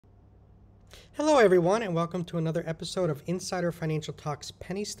Hello everyone and welcome to another episode of Insider Financial Talks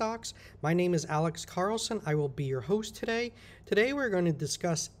Penny Stocks. My name is Alex Carlson. I will be your host today. Today we're going to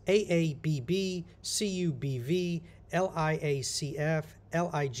discuss AABB, CUBV, LIACF,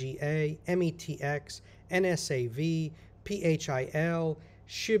 LIGA, METX, NSAV, PHIL,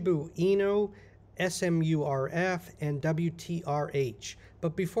 SHIB, SMURF, and WTRH.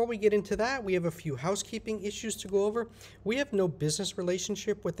 But before we get into that, we have a few housekeeping issues to go over. We have no business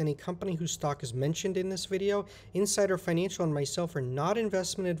relationship with any company whose stock is mentioned in this video. Insider Financial and myself are not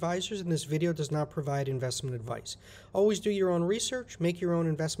investment advisors, and this video does not provide investment advice. Always do your own research, make your own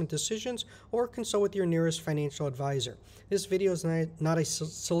investment decisions, or consult with your nearest financial advisor. This video is not a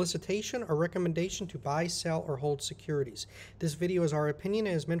solicitation or recommendation to buy, sell, or hold securities. This video is our opinion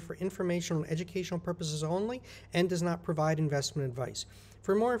and is meant for informational and educational purposes only and does not provide investment advice.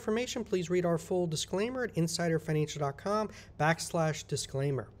 For more information, please read our full disclaimer at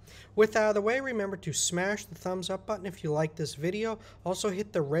insiderfinancial.com/disclaimer. With that out of the way, remember to smash the thumbs up button if you like this video. Also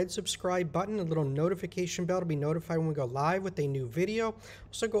hit the red subscribe button, a little notification bell to be notified when we go live with a new video.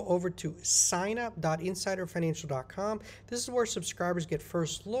 Also go over to signup.insiderfinancial.com. This is where subscribers get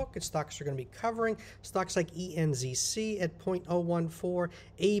first look at stocks we're going to be covering. Stocks like ENZC at 0.014,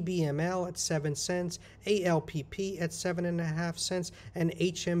 ABML at 7 cents, ALPP at 7.5 cents, and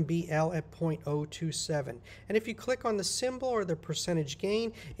HMBL at 0.027. And if you click on the symbol or the percentage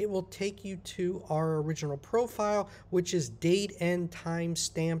gain, it will take you to our original profile, which is date and time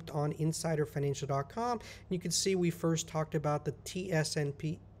stamped on insiderfinancial.com. You can see we first talked about the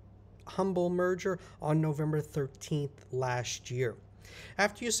TSNP Humble merger on November 13th last year.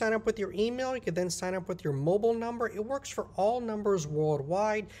 After you sign up with your email, you can then sign up with your mobile number. It works for all numbers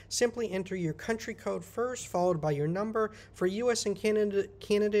worldwide. Simply enter your country code first, followed by your number. For US and Canada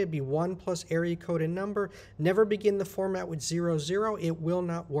it'd be 1 plus area code and number. Never begin the format with 00. It will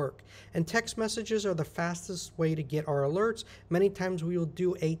not work. And text messages are the fastest way to get our alerts. Many times we will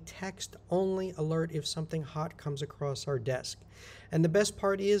do a text-only alert if something hot comes across our desk. And the best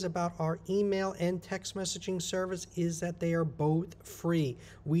part is about our email and text messaging service is that they are both free.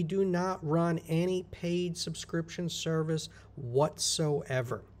 We do not run any paid subscription service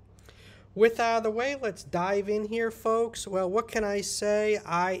whatsoever. With that out of the way, let's dive in here, folks. Well, what can I say?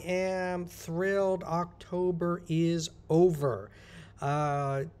 I am thrilled October is over.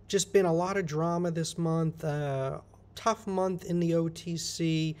 Just been a lot of drama this month. Tough month in the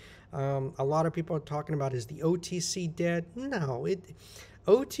OTC. A lot of people are talking about, is the OTC dead? No,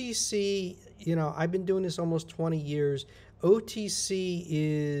 OTC, you know, I've been doing this almost 20 years. OTC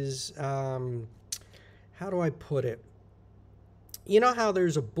is, how do I put it? You know how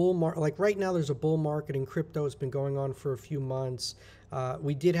there's a bull market, like right now there's a bull market in crypto. It's been going on for a few months.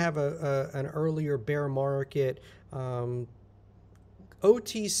 We did have an earlier bear market.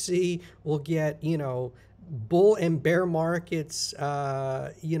 OTC will get, you know, bull and bear markets,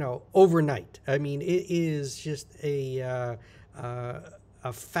 you know, overnight. I mean, it is just a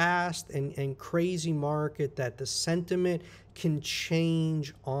fast and crazy market that the sentiment can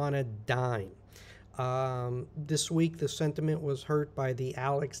change on a dime. This week, the sentiment was hurt by the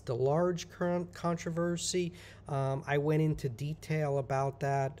Alex DeLarge controversy. I went into detail about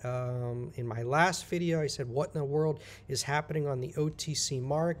that in my last video. I said, what in the world is happening on the OTC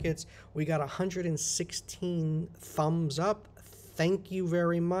markets? We got 116 thumbs up. Thank you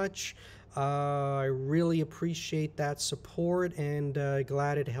very much. I really appreciate that support, and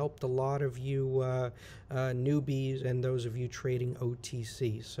glad it helped a lot of you newbies and those of you trading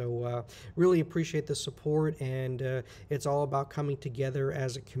OTC. So really appreciate the support, and it's all about coming together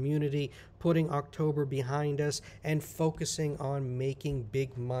as a community, putting October behind us, and focusing on making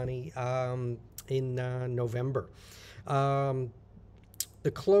big money in November. The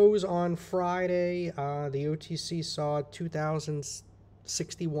close on Friday, the OTC saw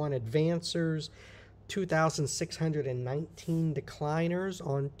 2,061 advancers, 2,619 decliners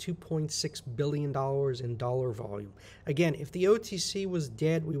on $2.6 billion in dollar volume. Again, if the OTC was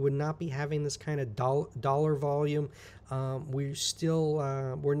dead, we would not be having this kind of dollar volume. We're still,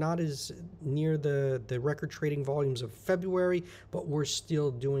 we're not as near the record trading volumes of February, but we're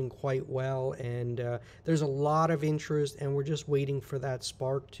still doing quite well. And there's a lot of interest, and we're just waiting for that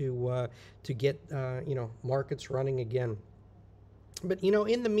spark to get, you know, markets running again. But, you know,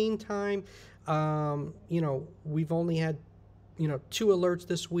 in the meantime, you know, we've only had, you know, 2 alerts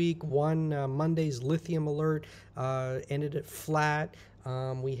this week. One, Monday's lithium alert ended at flat.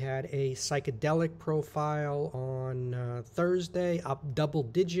 We had a psychedelic profile on Thursday, up double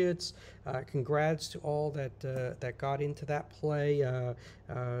digits. Congrats to all that got into that play.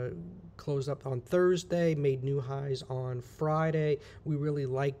 Closed up on Thursday, made new highs on Friday.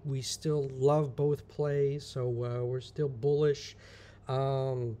 We still love both plays, so we're still bullish.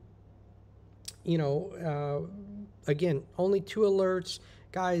 Again, only 2 alerts.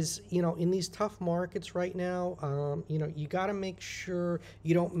 Guys, in these tough markets right now, you got to make sure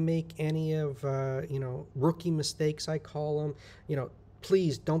you don't make any of, rookie mistakes, I call them.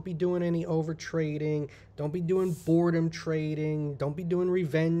 Please don't be doing any over trading. Don't be doing boredom trading. Don't be doing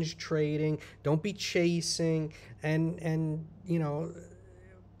revenge trading. Don't be chasing. And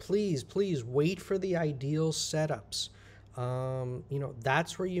please wait for the ideal setups.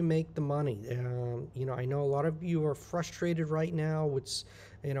 That's where you make the money. I know a lot of you are frustrated right now with,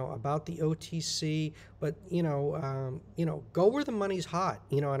 about the OTC, but, go where the money's hot,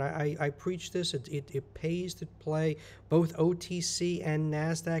 and I preach this. It pays to play both OTC and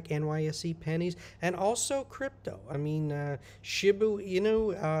NASDAQ, NYSE pennies, and also crypto. I mean, SHIB,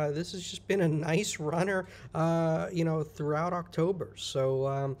 this has just been a nice runner, throughout October.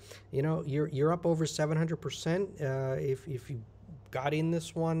 So, you're up over 700%. If you got in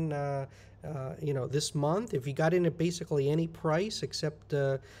this one, this month, if you got in at basically any price except,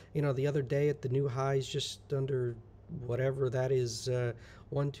 the other day at the new highs, just under whatever that is,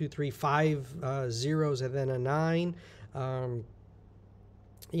 1, 2, 3, 5 zeros and then a 9.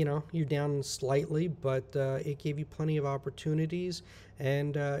 You're down slightly, but it gave you plenty of opportunities.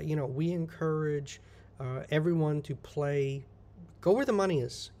 And, we encourage everyone to go where the money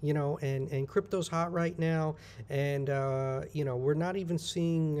is, and crypto's hot right now. And, we're not even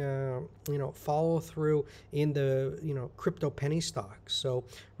seeing, follow through in the, crypto penny stocks. So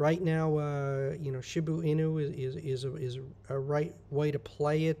right now, Shiba Inu is a right way to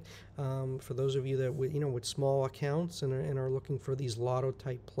play it. For those of you that, with small accounts and are looking for these lotto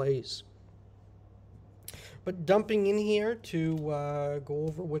type plays. But dumping in here to go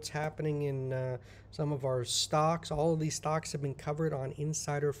over what's happening in some of our stocks. All of these stocks have been covered on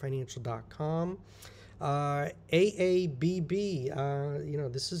insiderfinancial.com. AABB,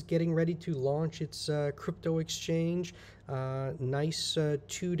 this is getting ready to launch its crypto exchange. Nice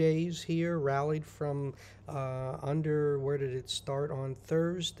 2 days here, rallied from where did it start on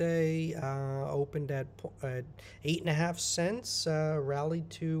Thursday? Opened at 8.5 cents, rallied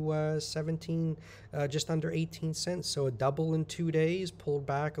to 17, just under 18 cents. So a double in 2 days, pulled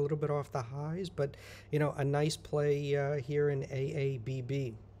back a little bit off the highs, but a nice play here in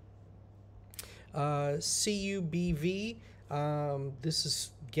AABB. CUBV, this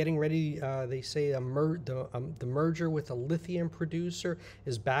is getting ready. They say the merger with a lithium producer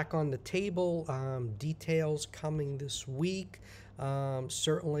is back on the table. Details coming this week.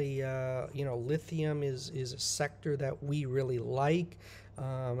 Certainly, lithium is a sector that we really like.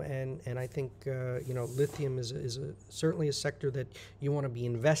 And I think lithium is certainly a sector that you want to be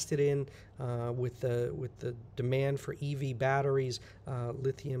invested in. With the demand for EV batteries,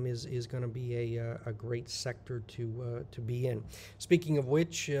 lithium is going to be a great sector to be in. Speaking of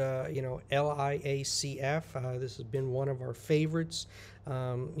which, LIACF, this has been one of our favorites.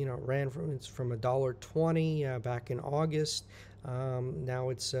 Ran from $1.20 back in August. Now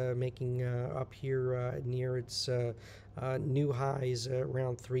it's making up here near its new highs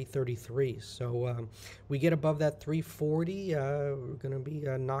around 333. So we get above that 340, we're going to be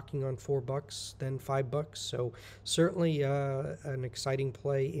knocking on $4, then $5. So certainly an exciting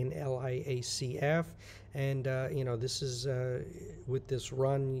play in LIACF. And this is with this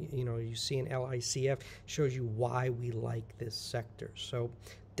run, you see in LICF, shows you why we like this sector. So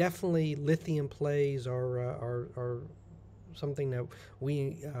definitely lithium plays are something that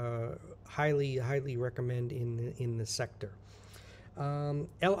we highly recommend in the sector.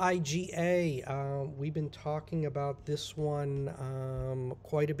 LIGA, we've been talking about this one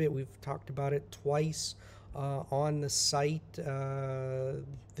quite a bit. We've talked about it twice on the site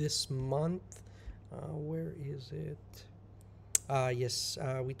this month. Where is it? Yes,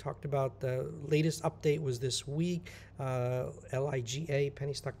 we talked about the latest update was this week. LIGA,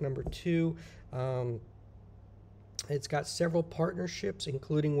 penny stock number 2. It's got several partnerships,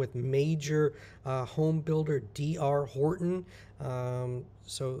 including with major home builder D.R. Horton.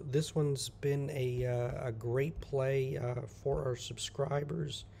 So this one's been a great play for our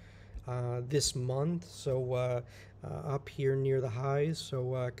subscribers this month. So up here near the highs.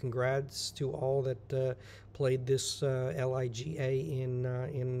 So congrats to all that played this LIGA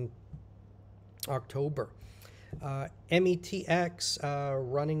in October. METX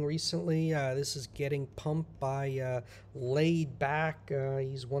running recently. This is getting pumped by Laid Back.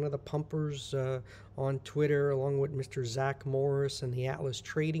 He's one of the pumpers on Twitter, along with Mr. Zach Morris and the Atlas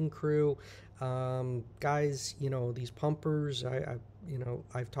Trading Crew. Guys, you know, these pumpers,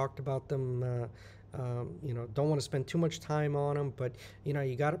 I've talked about them. Don't want to spend too much time on them, but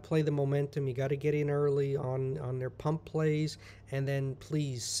you got to play the momentum. You got to get in early on their pump plays, and then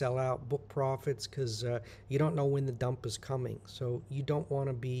please sell out, book profits, because you don't know when the dump is coming. So you don't want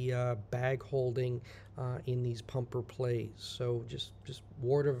to be bag holding in these pumper plays. So just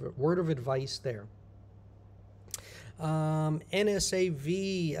word of advice there.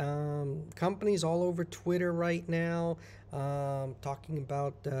 NSAV, companies all over Twitter right now talking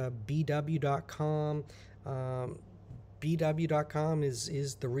about BW.com. BW.com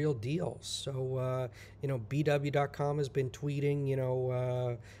is the real deal. So, BW.com has been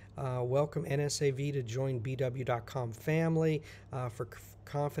tweeting, welcome NSAV to join BW.com family. For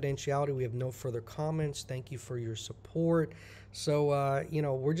confidentiality, we have no further comments. Thank you for your support. So,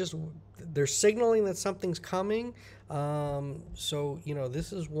 they're signaling that something's coming.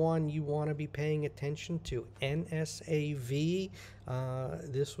 This is one you want to be paying attention to. NSAV,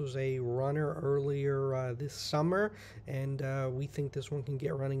 this was a runner earlier this summer, and we think this one can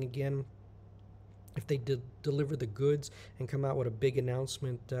get running again if they deliver the goods and come out with a big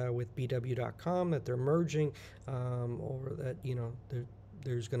announcement with BW.com that they're merging, or that,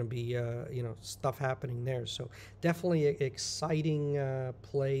 there's going to be stuff happening there. So definitely an exciting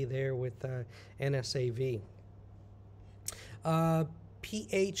play there with NSAV.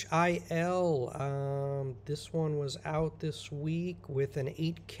 PHIL, this one was out this week with an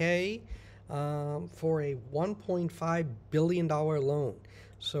 8K for a $1.5 billion loan.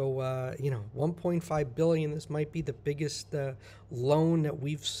 So, $1.5 billion. This might be the biggest loan that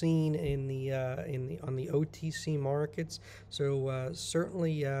we've seen on the OTC markets. So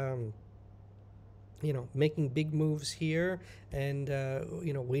certainly, making big moves here, and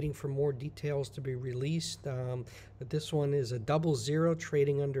waiting for more details to be released. But this one is a 00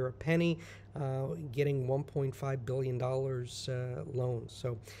 trading under a penny, getting $1.5 billion loan.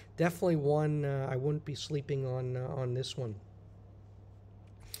 So definitely one I wouldn't be sleeping on this one.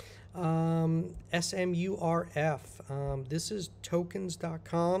 SMURF, this is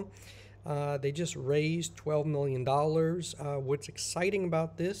tokens.com. They just raised $12 million. What's exciting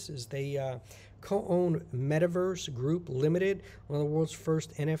about this is they co-own Metaverse Group Limited, one of the world's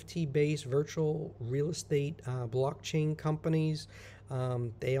first NFT-based virtual real estate blockchain companies.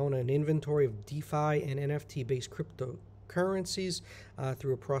 They own an inventory of DeFi and NFT-based cryptocurrencies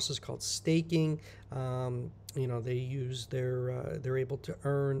through a process called staking. They use they're able to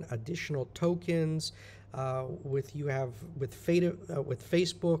earn additional tokens. With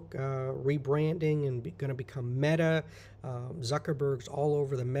Facebook rebranding and going to become Meta, Zuckerberg's all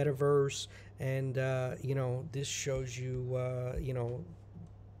over the metaverse, and this shows you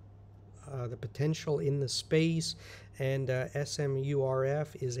the potential in the space. And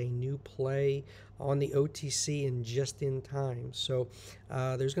SMURF is a new play on the OTC and just in time. So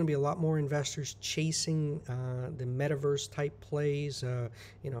there's going to be a lot more investors chasing the metaverse type plays.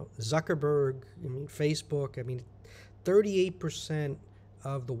 Zuckerberg, Facebook, 38%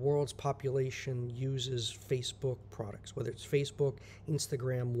 of the world's population uses Facebook products, whether it's Facebook,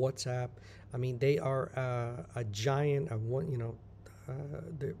 Instagram, WhatsApp. They are a giant,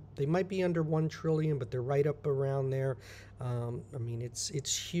 they might be under 1 trillion, but they're right up around there.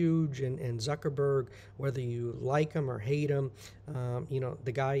 It's huge, and Zuckerberg, whether you like him or hate him,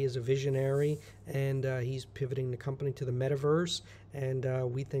 the guy is a visionary, and he's pivoting the company to the metaverse, and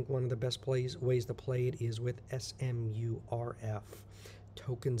we think one of the best ways to play it is with SMURF,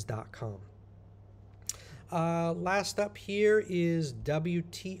 tokens.com. Last up here is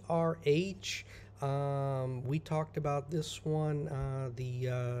WTRH. We talked about this one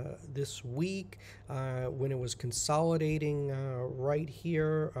this week when it was consolidating right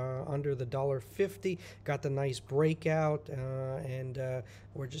here under the $1.50. Got the nice breakout, and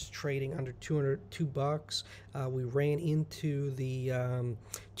we're just trading under $202. We ran into the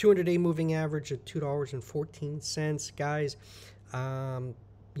 200-day moving average at $2.14, guys.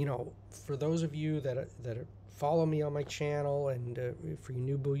 For those of you that follow me on my channel, and for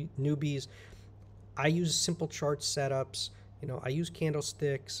you newbies, I use simple chart setups. I use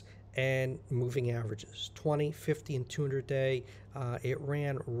candlesticks and moving averages, 20, 50, and 200-day. It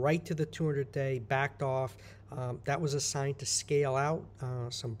ran right to the 200-day, backed off. That was a sign to scale out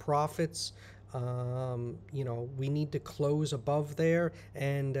some profits. You know, we need to close above there,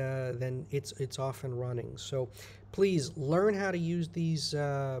 and then it's off and running. So please learn how to use these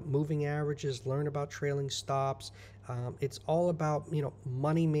moving averages, learn about trailing stops. It's all about, you know,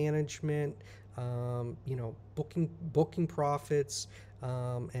 money management, you know, booking profits,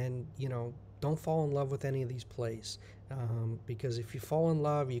 and, you know, don't fall in love with any of these plays, because if you fall in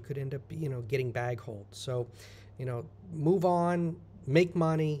love, you could end up, you know, getting bag hold. So, you know, move on, make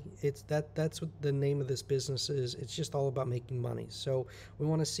money. That's what the name of this business is. It's just all about making money. So we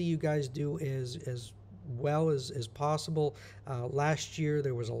want to see you guys do as well as possible. Last year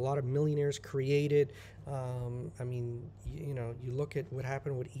there was a lot of millionaires created. I mean, you know, you look at what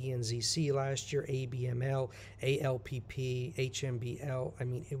happened with ENZC last year, ABML, ALPP, HMBL. I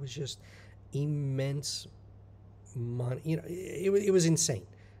mean, it was just immense money. You know, it was insane.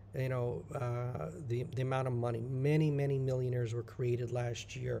 You know, the amount of money. Many millionaires were created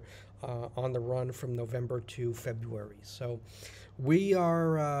last year on the run from November to February. So we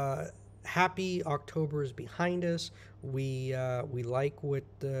are happy October is behind us. We like what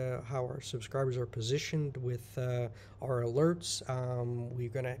how our subscribers are positioned with our alerts. We're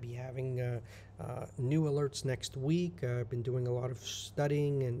going to be having new alerts next week. I've been doing a lot of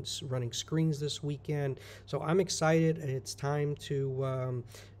studying and running screens this weekend, so I'm excited. It's time to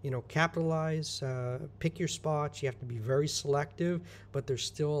you know, capitalize, pick your spots. You have to be very selective, but there's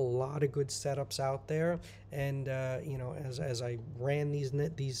still a lot of good setups out there. And you know, as I ran these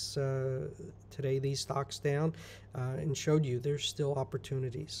today, these stocks down and showed you, there's still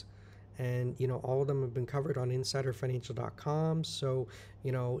opportunities. And you know, all of them have been covered on insiderfinancial.com. So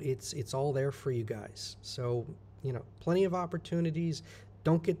you know, it's all there for you guys. So you know, plenty of opportunities.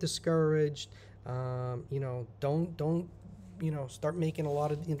 Don't get discouraged. You know, don't you know, start making a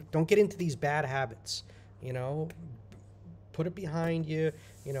lot of, you know, don't get into these bad habits. You know, put it behind you.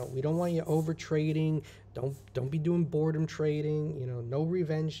 You know, we don't want you over trading. Don't be doing boredom trading. You know, no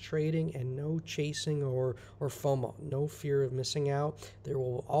revenge trading, and no chasing or FOMO. No fear of missing out. There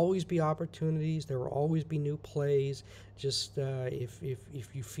will always be opportunities. There will always be new plays. Just if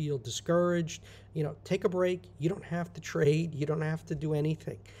you feel discouraged, you know, take a break. You don't have to trade. You don't have to do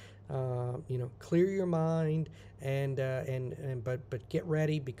anything. You know, clear your mind, but get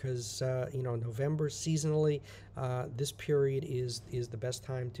ready, because you know, November seasonally, this period is the best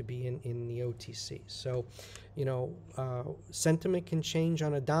time to be in the OTC. So you know, sentiment can change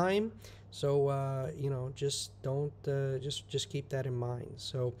on a dime. So you know, just don't just keep that in mind.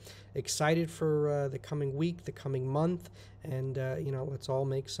 So excited for the coming week, the coming month, and you know, let's all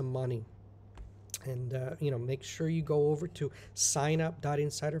make some money. And you know, make sure you go over to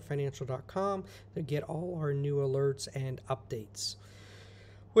signup.insiderfinancial.com to get all our new alerts and updates.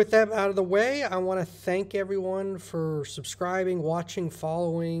 With that out of the way, I want to thank everyone for subscribing, watching,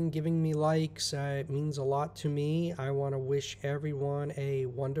 following, giving me likes. It means a lot to me. I want to wish everyone a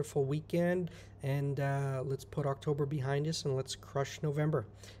wonderful weekend, and let's put October behind us and let's crush November.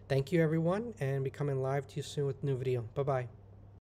 Thank you, everyone, and be coming live to you soon with a new video. Bye-bye.